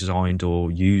not designed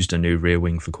or used a new rear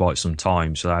wing for quite some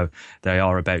time, so they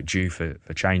are about due for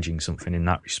changing something in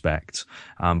that respect.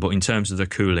 But in terms of the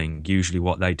cooling, usually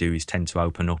what they do is tend to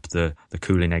open up the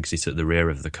cooling exit at the rear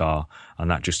of the car,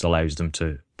 and that just allows them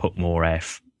to put more air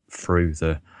through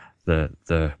the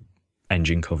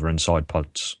engine cover and side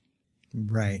pods.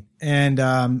 Right. And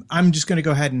I'm just going to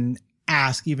go ahead and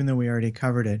ask, even though we already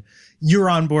covered it, you're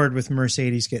on board with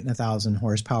Mercedes getting 1,000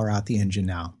 horsepower out the engine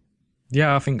now?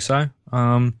 Yeah, I think so.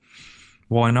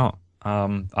 Why not?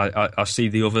 I see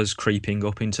the others creeping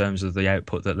up in terms of the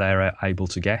output that they're able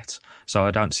to get. So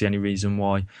I don't see any reason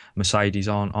why Mercedes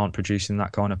aren't producing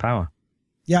that kind of power.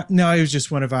 Yeah, no, it was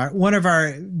just one of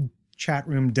our chat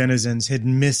room denizens had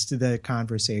missed the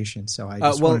conversation, so I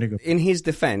just wanted to go. In his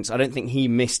defense, I don't think he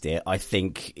missed it. I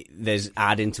think there's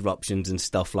ad interruptions and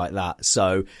stuff like that.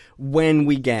 So when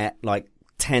we get like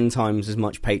 10 times as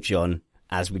much Patreon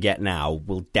as we get now,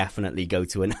 we'll definitely go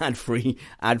to an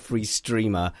ad-free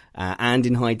streamer and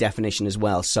in high definition as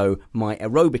well. So my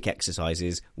aerobic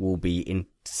exercises will be in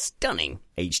stunning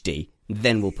HD.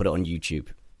 Then we'll put it on YouTube.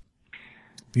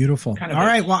 Beautiful. All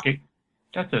right. Well,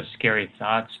 that's a scary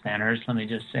thought, Spanners. Let me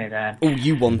just say that. Oh,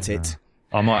 you want it.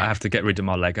 I might have to get rid of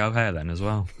my Lego hair then as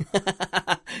well.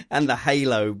 And the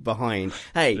halo behind.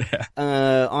 Hey,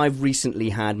 I've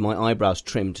recently had my eyebrows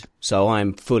trimmed, so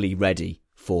I'm fully ready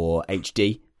for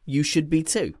HD. You should be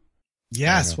too.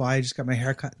 Yes, well, I just got my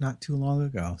hair cut not too long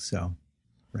ago, so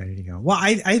ready to go. Well,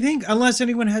 I think unless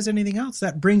anyone has anything else,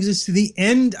 that brings us to the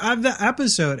end of the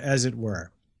episode, as it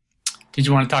were. Did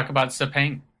you want to talk about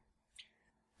Sepang?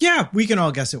 Yeah, we can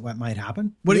all guess at what might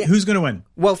happen. Who's going to win?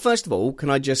 Well, first of all, can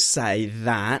I just say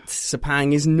that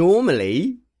Sepang is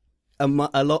normally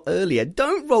a lot earlier.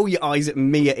 Don't roll your eyes at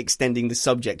me at extending the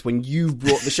subject when you've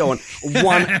brought the show on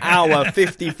 1 hour,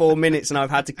 54 minutes, and I've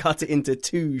had to cut it into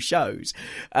 2 shows.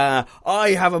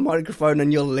 I have a microphone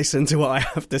and you'll listen to what I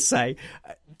have to say.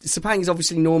 Sepang is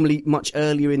obviously normally much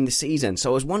earlier in the season,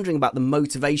 so I was wondering about the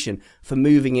motivation for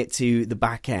moving it to the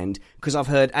back end, because I've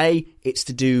heard, it's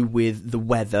to do with the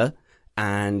weather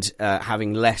and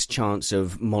having less chance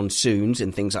of monsoons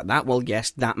and things like that. Well, yes,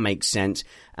 that makes sense.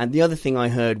 And the other thing I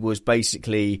heard was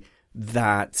basically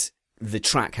that the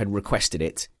track had requested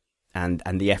it, and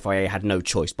the FIA had no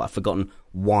choice, but I've forgotten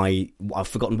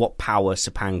what power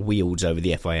Sepang wields over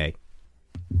the FIA.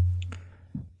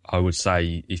 I would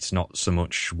say it's not so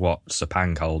much what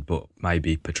Sepang hold, but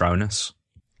maybe Petronas.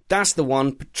 That's the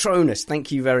one, Petronas. Thank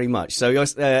you very much. So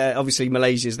obviously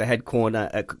Malaysia is the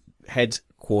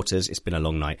headquarters, it's been a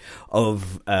long night,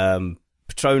 of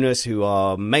Petronas, who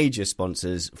are major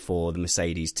sponsors for the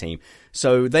Mercedes team.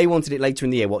 So they wanted it later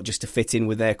in the year, just to fit in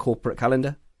with their corporate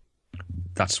calendar?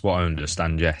 That's what I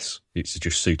understand, yes. It's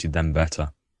just suited them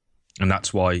better. And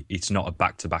that's why it's not a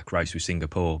back-to-back race with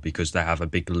Singapore, because they have a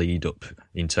big lead-up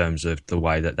in terms of the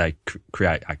way that they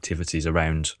create activities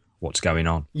around what's going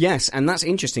on. Yes, and that's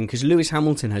interesting, because Lewis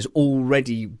Hamilton has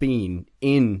already been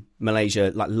in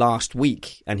Malaysia last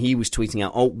week, and he was tweeting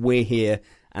out, we're here,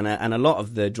 and a lot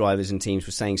of the drivers and teams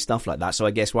were saying stuff like that. So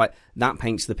I guess, that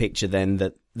paints the picture then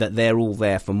that they're all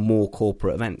there for more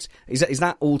corporate events. Is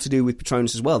that all to do with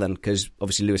Petronas as well then? Because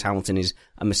obviously Lewis Hamilton is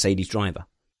a Mercedes driver.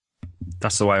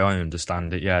 That's the way I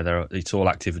understand it, yeah. It's all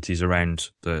activities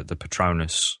around the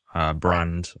Petronas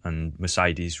brand and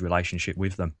Mercedes' relationship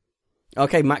with them.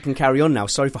 Okay, Matt can carry on now.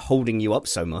 Sorry for holding you up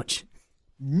so much.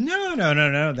 No.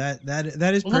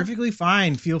 That is perfectly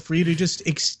fine. Feel free to just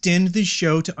extend the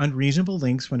show to unreasonable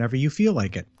lengths whenever you feel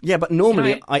like it. Yeah, but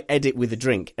normally I edit with a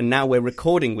drink, and now we're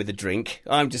recording with a drink.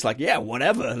 I'm just like, yeah,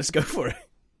 whatever, let's go for it.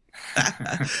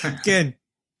 Good.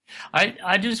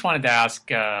 I just wanted to ask...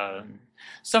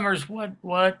 Summers,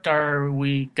 what are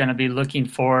we going to be looking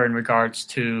for in regards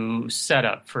to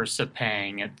setup for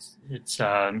Sepang? It's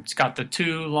got the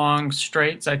 2 long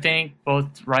straights, I think,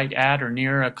 both right at or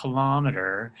near 1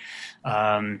 kilometer,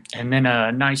 and then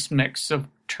a nice mix of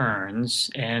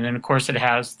turns, and then of course it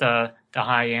has the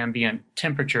high ambient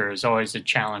temperature is always a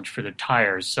challenge for the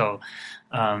tires. So,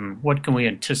 what can we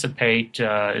anticipate?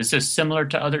 Is this similar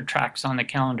to other tracks on the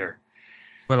calendar?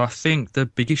 Well, I think the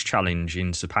biggest challenge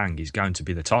in Sepang is going to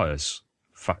be the tyres,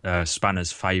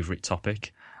 Spanner's favourite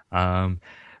topic.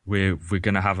 We're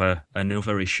going to have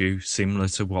another issue similar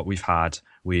to what we've had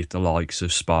with the likes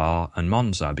of Spa and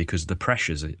Monza, because the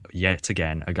pressures, yet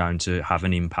again, are going to have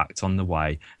an impact on the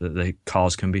way that the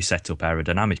cars can be set up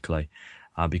aerodynamically.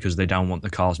 Because they don't want the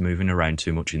cars moving around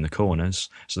too much in the corners.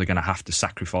 So they're going to have to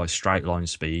sacrifice straight line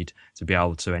speed to be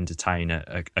able to entertain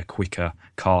a quicker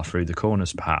car through the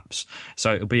corners, perhaps.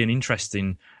 So it'll be an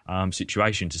interesting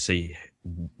situation to see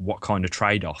what kind of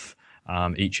trade-off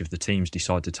each of the teams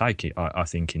decide to take, I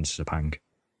think, in Sepang.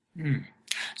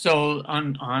 So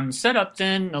on setup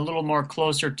then, a little more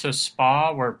closer to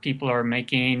Spa, where people are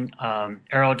making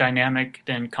aerodynamic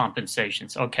then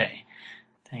compensations. Okay,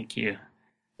 thank you.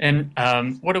 And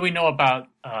what do we know about,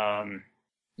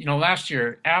 last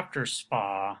year after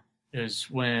Spa is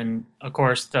when, of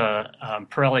course, the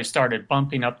Pirelli started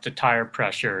bumping up the tire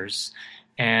pressures,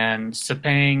 and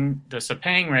the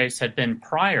Sepang race had been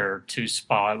prior to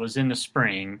Spa. It was in the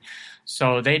spring,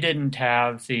 so they didn't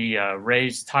have the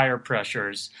raised tire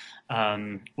pressures.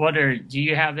 Do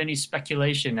you have any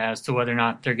speculation as to whether or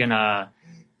not they're going to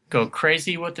go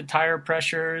crazy with the tire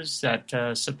pressures at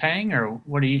Sepang, or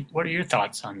what are your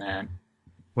thoughts on that?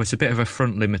 Well, it's a bit of a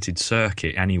front limited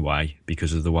circuit anyway,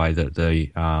 because of the way that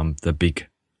the big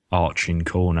arching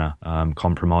corner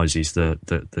compromises the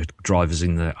drivers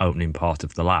in the opening part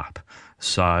of the lap.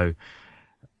 So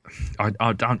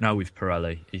I don't know with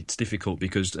Pirelli. It's difficult,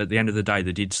 because at the end of the day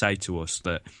they did say to us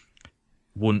that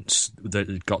once they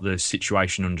got the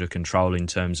situation under control in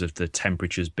terms of the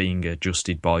temperatures being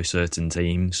adjusted by certain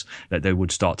teams, that they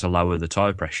would start to lower the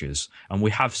tyre pressures. And we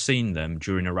have seen them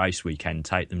during a race weekend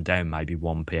take them down maybe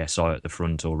 1 psi at the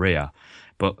front or rear.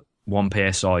 But 1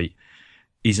 psi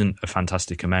isn't a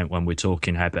fantastic amount when we're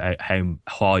talking about how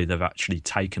high they've actually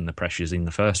taken the pressures in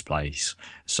the first place.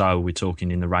 So we're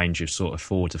talking in the range of sort of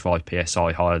 4 to 5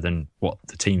 psi higher than what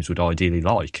the teams would ideally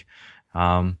like.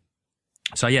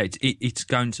 So yeah, it's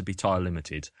going to be tyre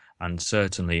limited, and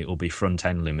certainly it will be front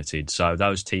end limited. So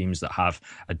those teams that have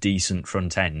a decent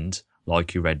front end,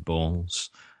 like your Red Bulls,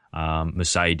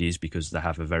 Mercedes, because they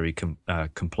have a very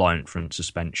compliant front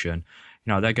suspension,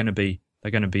 they're going to be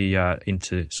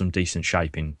into some decent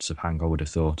shape in Sepang, I would have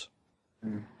thought.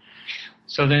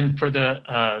 So then for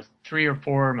the 3 or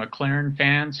 4 McLaren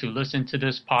fans who listen to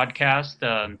this podcast,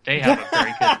 they have a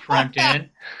very good front end,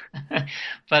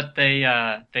 but they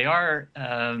are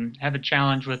have a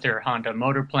challenge with their Honda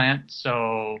motor plant.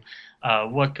 So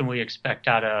what can we expect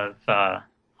out of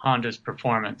Honda's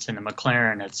performance in the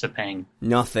McLaren at Sepang?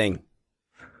 Nothing.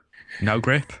 No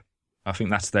grip. I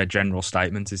think that's their general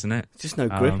statement, isn't it? Just no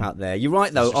grip out there. You're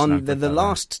right, though. On the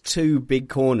last 2 big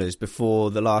corners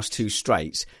before the last 2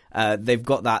 straights, they've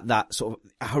got that sort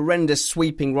of horrendous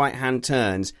sweeping right-hand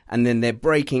turns, and then they're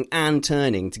braking and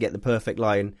turning to get the perfect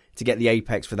line, to get the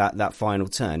apex for that final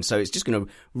turn. So it's just going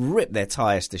to rip their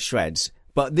tyres to shreds.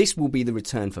 But this will be the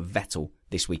return for Vettel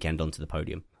this weekend onto the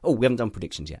podium. Oh, we haven't done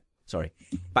predictions yet. Sorry.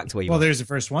 Back to where you were. Well, there's the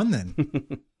first one then.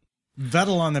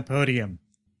 Vettel on the podium.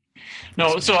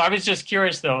 No, so I was just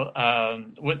curious though.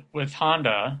 With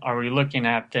Honda, are we looking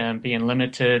at them being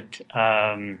limited?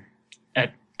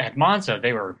 At Monza,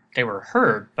 they were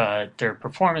hurt, but their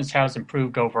performance has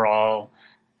improved overall.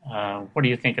 What do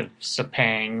you think of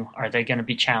Sepang? Are they going to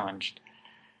be challenged?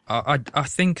 I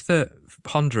think that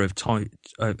Honda have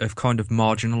kind of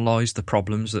marginalised the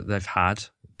problems that they've had,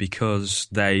 because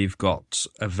they've got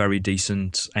a very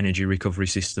decent energy recovery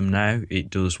system now.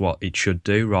 It does what it should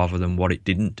do rather than what it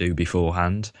didn't do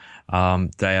beforehand.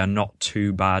 They are not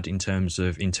too bad in terms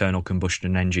of internal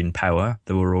combustion engine power.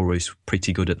 They were always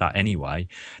pretty good at that anyway.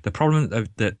 The problem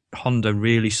that Honda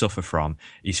really suffer from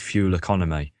is fuel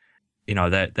economy. You know,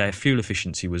 their fuel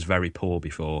efficiency was very poor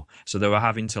before, so they were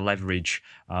having to leverage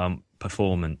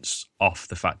performance off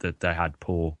the fact that they had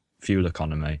poor fuel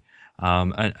economy.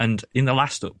 And in the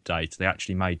last update, they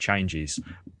actually made changes,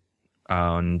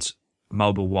 and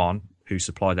Mobil 1, who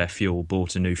supply their fuel,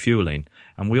 bought a new fueling.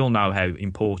 And we all know how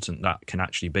important that can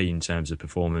actually be in terms of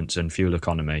performance and fuel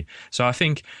economy. So I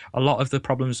think a lot of the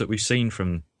problems that we've seen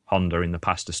from Honda in the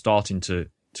past are starting to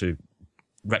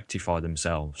rectify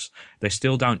themselves. They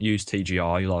still don't use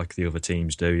TGI like the other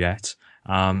teams do yet.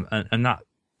 And that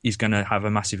is going to have a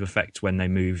massive effect when they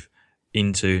move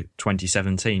into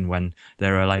 2017, when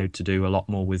they're allowed to do a lot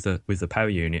more with the power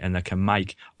unit, and they can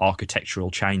make architectural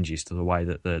changes to the way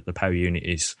that the power unit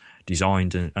is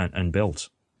designed and built.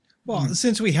 Well,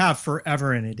 since we have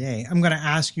forever and a day, I'm going to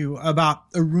ask you about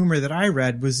a rumor that I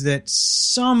read, was that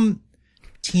some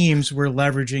teams were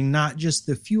leveraging not just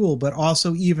the fuel, but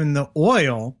also even the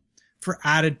oil for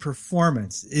added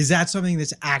performance. Is that something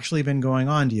that's actually been going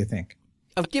on, do you think?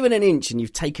 I've given an inch and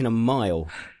you've taken a mile.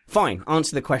 Fine,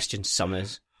 answer the question,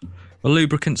 Summers. Well,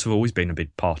 lubricants have always been a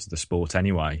big part of the sport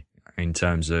anyway, in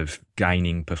terms of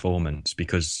gaining performance,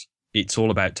 because it's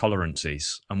all about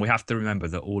tolerances. And we have to remember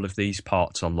that all of these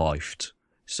parts are lifed.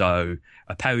 So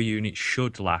a power unit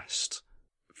should last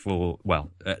for,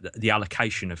 the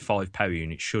allocation of 5 power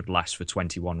units should last for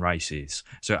 21 races.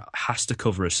 So it has to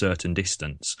cover a certain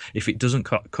distance. If it doesn't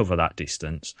cover that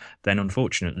distance, then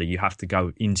unfortunately you have to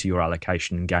go into your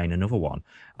allocation and gain another one.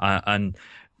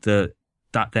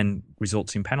 That then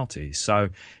results in penalties. So,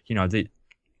 you know,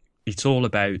 it's all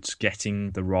about getting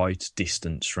the right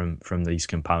distance from these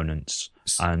components.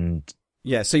 And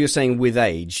yeah, so you're saying with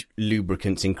age,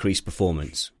 lubricants increase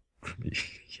performance?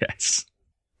 Yes.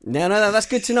 No, that's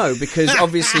good to know, because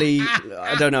obviously,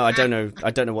 I don't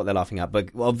know what they're laughing at, but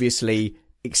obviously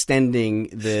extending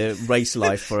the race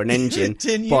life for an engine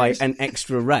by an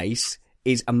extra race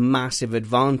is a massive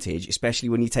advantage, especially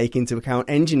when you take into account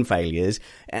engine failures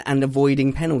and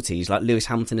avoiding penalties like Lewis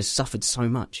Hamilton has suffered so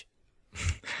much.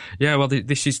 Yeah, well,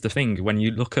 this is the thing. When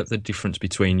you look at the difference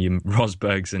between your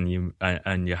Rosbergs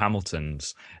and your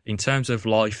Hamiltons, in terms of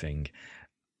lifing,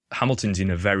 Hamilton's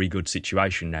in a very good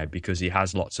situation now because he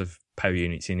has lots of power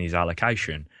units in his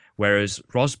allocation, whereas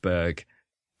Rosberg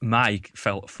may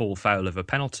fall foul of a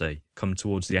penalty come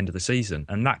towards the end of the season,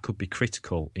 and that could be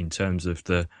critical in terms of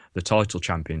the title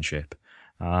championship.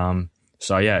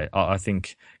 So yeah, I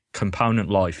think component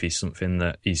life is something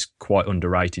that is quite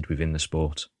underrated within the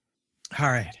sport. All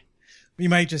right. We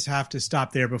might just have to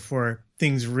stop there before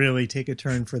things really take a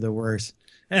turn for the worse.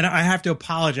 And I have to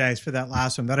apologize for that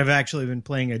last one, but I've actually been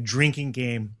playing a drinking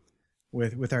game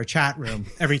with our chat room.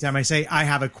 Every time I say I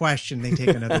have a question, they take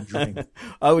another drink.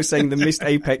 I was saying the Missed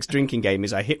Apex drinking game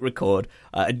is I hit record,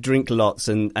 drink lots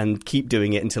and keep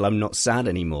doing it until I'm not sad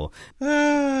anymore. All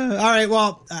right.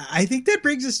 Well, I think that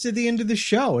brings us to the end of the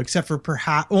show, except for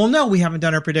perhaps... Well, no, we haven't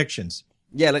done our predictions.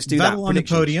 Yeah, let's do that. Vettel on the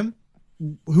podium.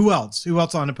 Who else? Who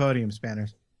else on the podium,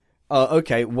 Spanners?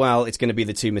 Okay, well, it's going to be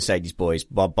the 2 Mercedes boys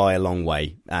by a long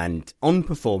way. And on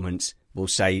performance, we'll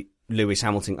say Lewis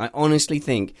Hamilton. I honestly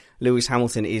think Lewis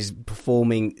Hamilton is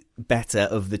performing better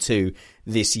of the 2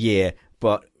 this year,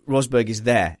 but Rosberg is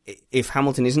there. If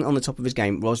Hamilton isn't on the top of his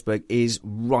game, Rosberg is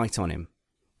right on him.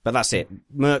 But that's it.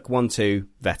 Merc 1-2,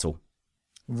 Vettel.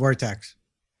 Vortex.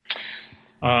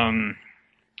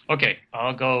 Okay,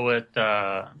 I'll go with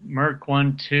Merc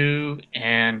 1-2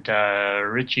 and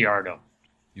Ricciardo.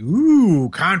 Ooh,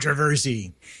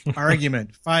 controversy.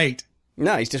 Argument. Fight.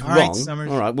 No, he's just All wrong. right,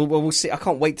 Summers. All right, well, we'll see. I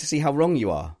can't wait to see how wrong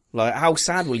you are. Like, how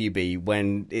sad will you be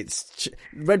when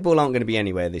Red Bull aren't going to be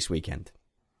anywhere this weekend?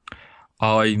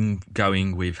 I'm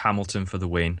going with Hamilton for the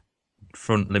win.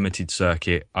 Front limited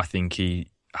circuit. I think he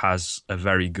has a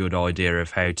very good idea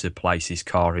of how to place his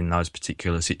car in those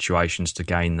particular situations to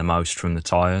gain the most from the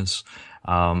tyres.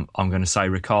 I'm going to say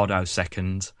Ricciardo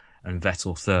second and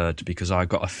Vettel third, because I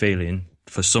got a feeling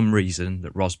for some reason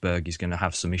that Rosberg is going to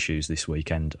have some issues this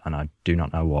weekend, and I do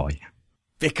not know why.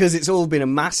 Because it's all been a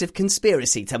massive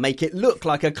conspiracy to make it look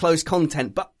like a close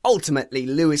content, but ultimately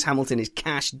Lewis Hamilton is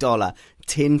cash dollar.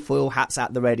 Tinfoil hats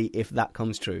at the ready if that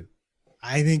comes true.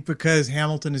 I think because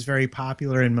Hamilton is very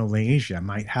popular in Malaysia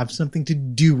might have something to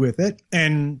do with it.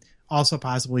 And also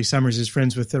possibly Summers is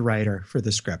friends with the writer for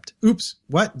the script. Oops,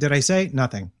 what did I say?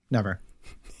 Nothing. Never.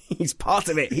 He's part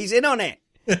of it. He's in on it.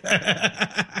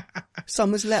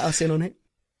 Summers let us in on it.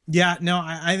 Yeah, no,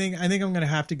 I think I'm going to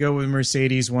have to go with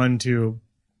Mercedes 1-2.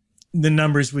 The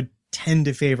numbers would tend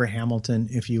to favor Hamilton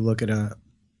if you look at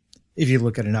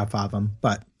enough of them,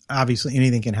 but obviously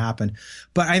anything can happen.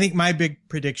 But I think my big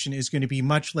prediction is going to be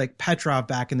much like Petrov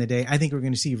back in the day. I think we're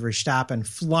going to see Verstappen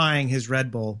flying his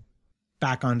Red Bull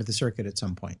back onto the circuit at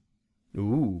some point.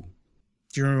 Ooh.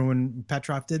 Do you remember when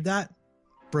Petrov did that?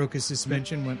 Broke his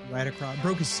suspension, went right across,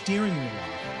 broke his steering wheel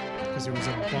off because there was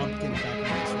a bump getting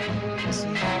back on the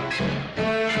circuit.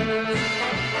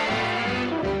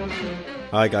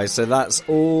 Hi guys, so that's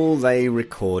all they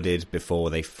recorded before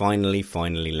they finally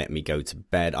let me go to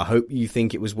bed. I hope you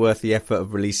think it was worth the effort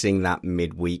of releasing that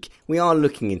midweek. We are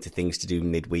looking into things to do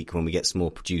midweek when we get some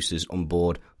more producers on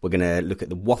board. We're going to look at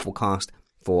the Wafflecast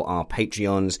for our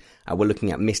Patreons. We're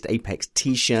looking at Missed Apex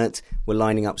t-shirt. We're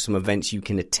lining up some events you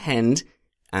can attend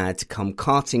to come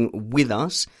karting with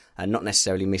us. Not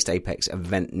necessarily Missed Apex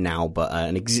event now, but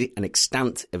an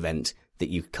extant event that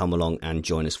you can come along and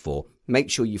join us for. Make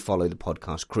sure you follow the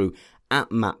podcast crew at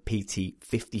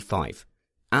MattPT55,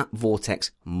 at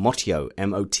Vortex Motio,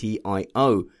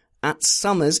 Motio, at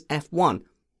Summers F1.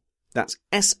 That's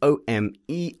SOMERS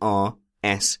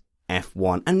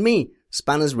F1. And me,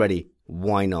 Spanners Ready.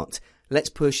 Why not? Let's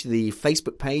push the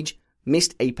Facebook page,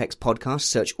 Missed Apex Podcast.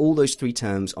 Search all those three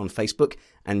terms on Facebook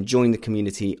and join the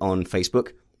community on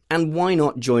Facebook. And why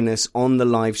not join us on the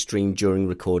live stream during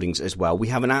recordings as well? We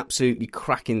have an absolutely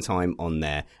cracking time on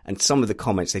there. And some of the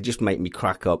comments, they just make me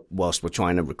crack up whilst we're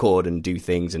trying to record and do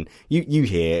things. And you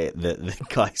hear the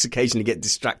guys occasionally get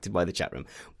distracted by the chat room.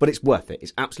 But it's worth it.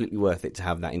 It's absolutely worth it to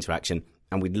have that interaction.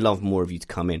 And we'd love more of you to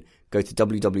come in. Go to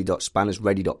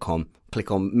www.spannersready.com,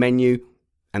 click on menu,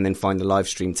 and then find the live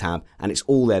stream tab. And it's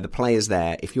all there. The player's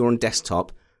there. If you're on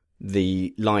desktop,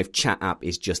 the live chat app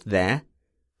is just there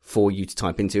for you to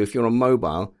type into. If you're on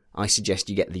mobile, I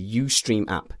suggest you get the Ustream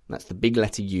app. That's the big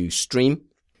letter U, Stream.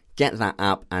 Get that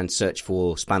app and search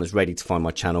for Spanners Ready to find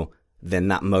my channel. Then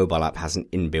that mobile app has an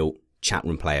inbuilt chat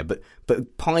room player. But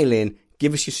pile in,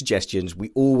 give us your suggestions.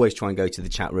 We always try and go to the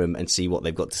chat room and see what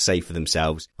they've got to say for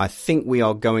themselves. I think we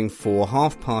are going for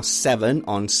 7:30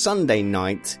 on Sunday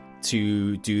night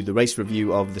to do the race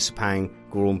review of the Sepang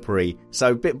Grand Prix.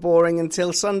 So a bit boring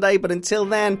until Sunday, but until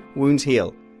then, wounds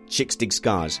heal. Chicks dig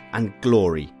scars, and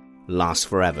glory lasts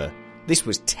forever. This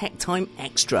was Tech Time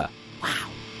Extra. Wow.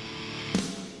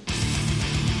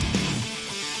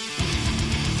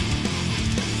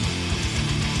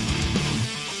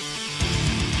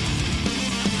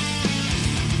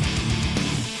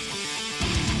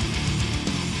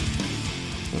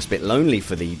 It's a bit lonely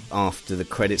for the after the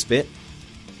credits bit.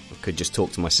 I could just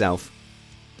talk to myself.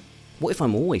 What if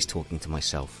I'm always talking to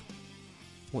myself?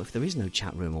 What if there is no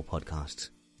chat room or podcasts?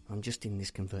 I'm just in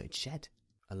this converted shed,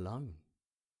 alone.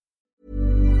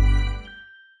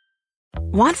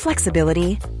 Want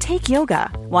flexibility? Take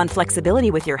yoga. Want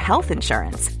flexibility with your health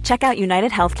insurance? Check out United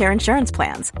Healthcare Insurance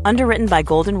Plans. Underwritten by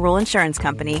Golden Rule Insurance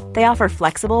Company, they offer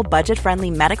flexible,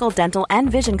 budget-friendly medical, dental, and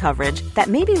vision coverage that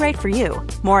may be right for you.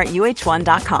 More at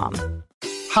UH1.com.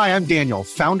 Hi, I'm Daniel,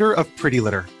 founder of Pretty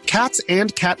Litter. Cats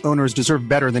and cat owners deserve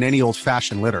better than any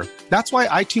old-fashioned litter. That's why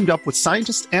I teamed up with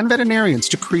scientists and veterinarians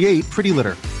to create Pretty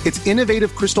Litter. Its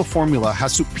innovative crystal formula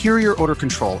has superior odor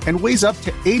control and weighs up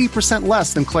to 80%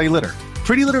 less than clay litter.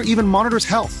 Pretty Litter even monitors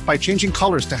health by changing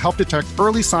colors to help detect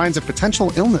early signs of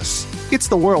potential illness. It's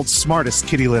the world's smartest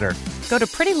kitty litter. Go to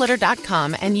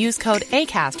prettylitter.com and use code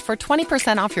ACAST for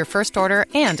 20% off your first order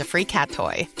and a free cat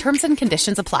toy. Terms and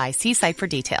conditions apply. See site for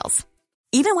details.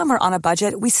 Even when we're on a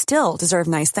budget, we still deserve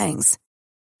nice things.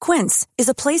 Quince is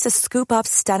a place to scoop up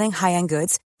stunning high-end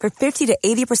goods for 50 to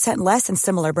 80% less than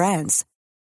similar brands.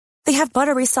 They have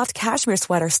buttery soft cashmere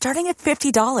sweaters starting at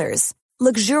 $50,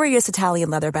 luxurious Italian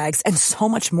leather bags, and so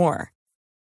much more.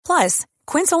 Plus,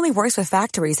 Quince only works with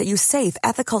factories that use safe,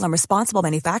 ethical, and responsible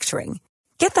manufacturing.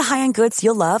 Get the high-end goods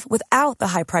you'll love without the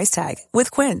high price tag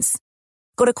with Quince.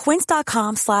 Go to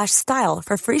quince.com/style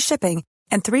for free shipping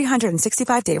and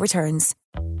 365-day returns.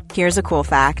 Here's a cool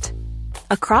fact.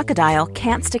 A crocodile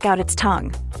can't stick out its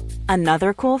tongue.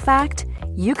 Another cool fact,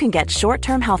 you can get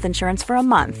short-term health insurance for a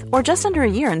month or just under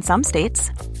a year in some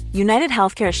states. United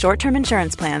Healthcare short-term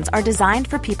insurance plans are designed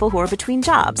for people who are between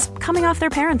jobs, coming off their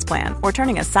parents' plan, or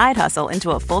turning a side hustle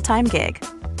into a full-time gig.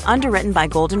 Underwritten by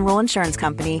Golden Rule Insurance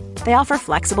Company, they offer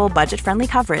flexible, budget-friendly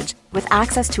coverage with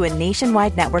access to a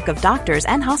nationwide network of doctors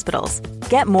and hospitals.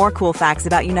 Get more cool facts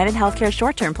about United Healthcare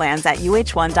short-term plans at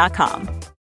uh1.com.